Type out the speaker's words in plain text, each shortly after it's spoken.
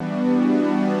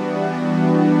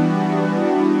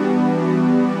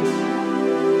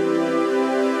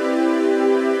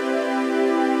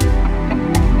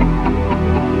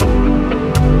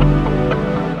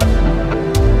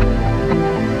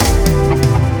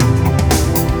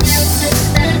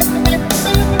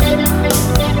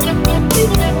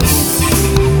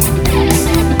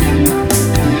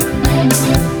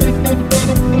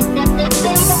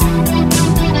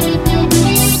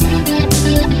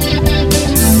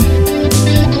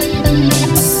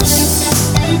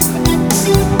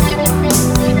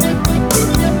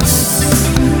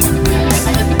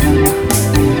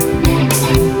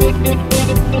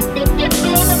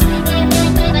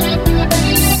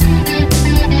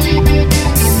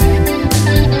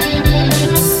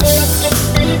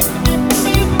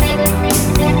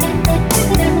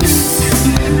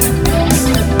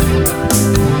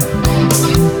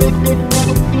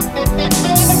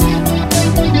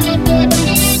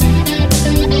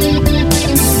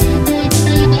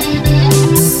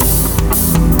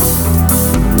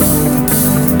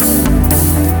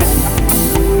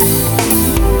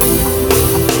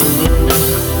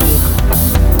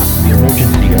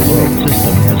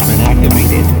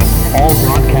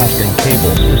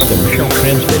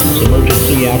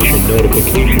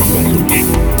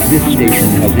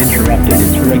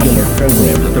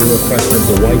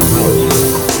the White House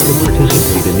to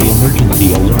participate in the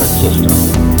emergency alert system.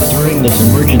 During this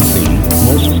emergency,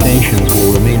 most stations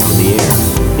will remain on the air.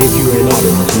 If you are not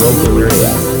in this local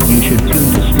area, you should tune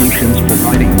to stations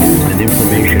providing news and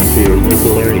information for your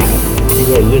local area.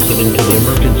 You are listening to the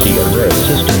emergency alert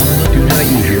system. Do not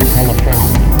use your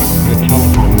telephone. The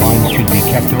telephone lines should be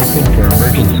kept open for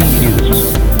emergency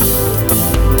use.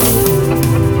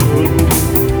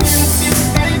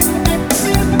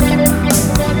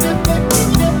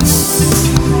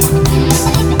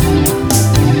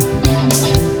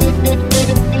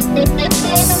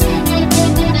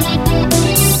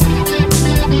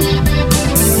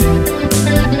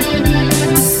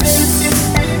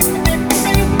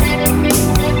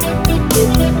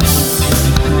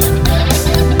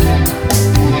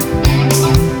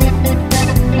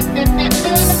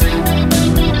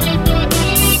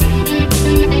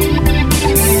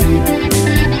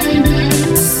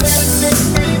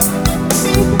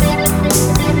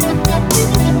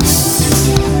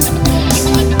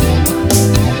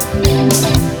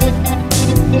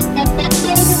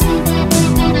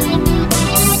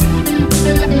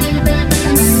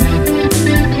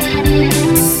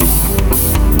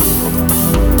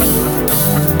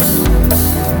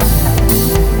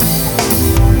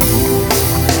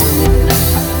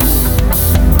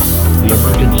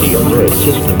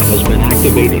 System has been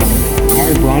activated. Our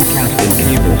broadcasting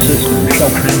cable system shall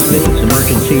transmit its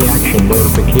emergency action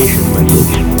notification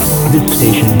message. This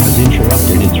station has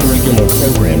interrupted its regular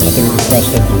program at the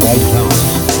request of the White House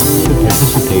to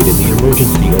participate in the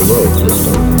emergency alert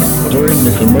system. During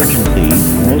this emergency,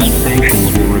 most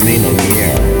stations will remain on the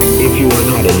air. If you are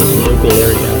not in this local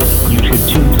area, you should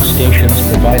tune to stations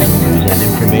providing news and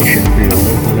information for your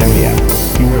local area.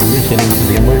 You are listening to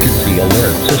the emergency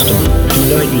alert system.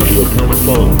 Do not use your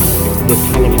telephone. The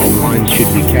telephone lines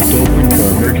should be kept open for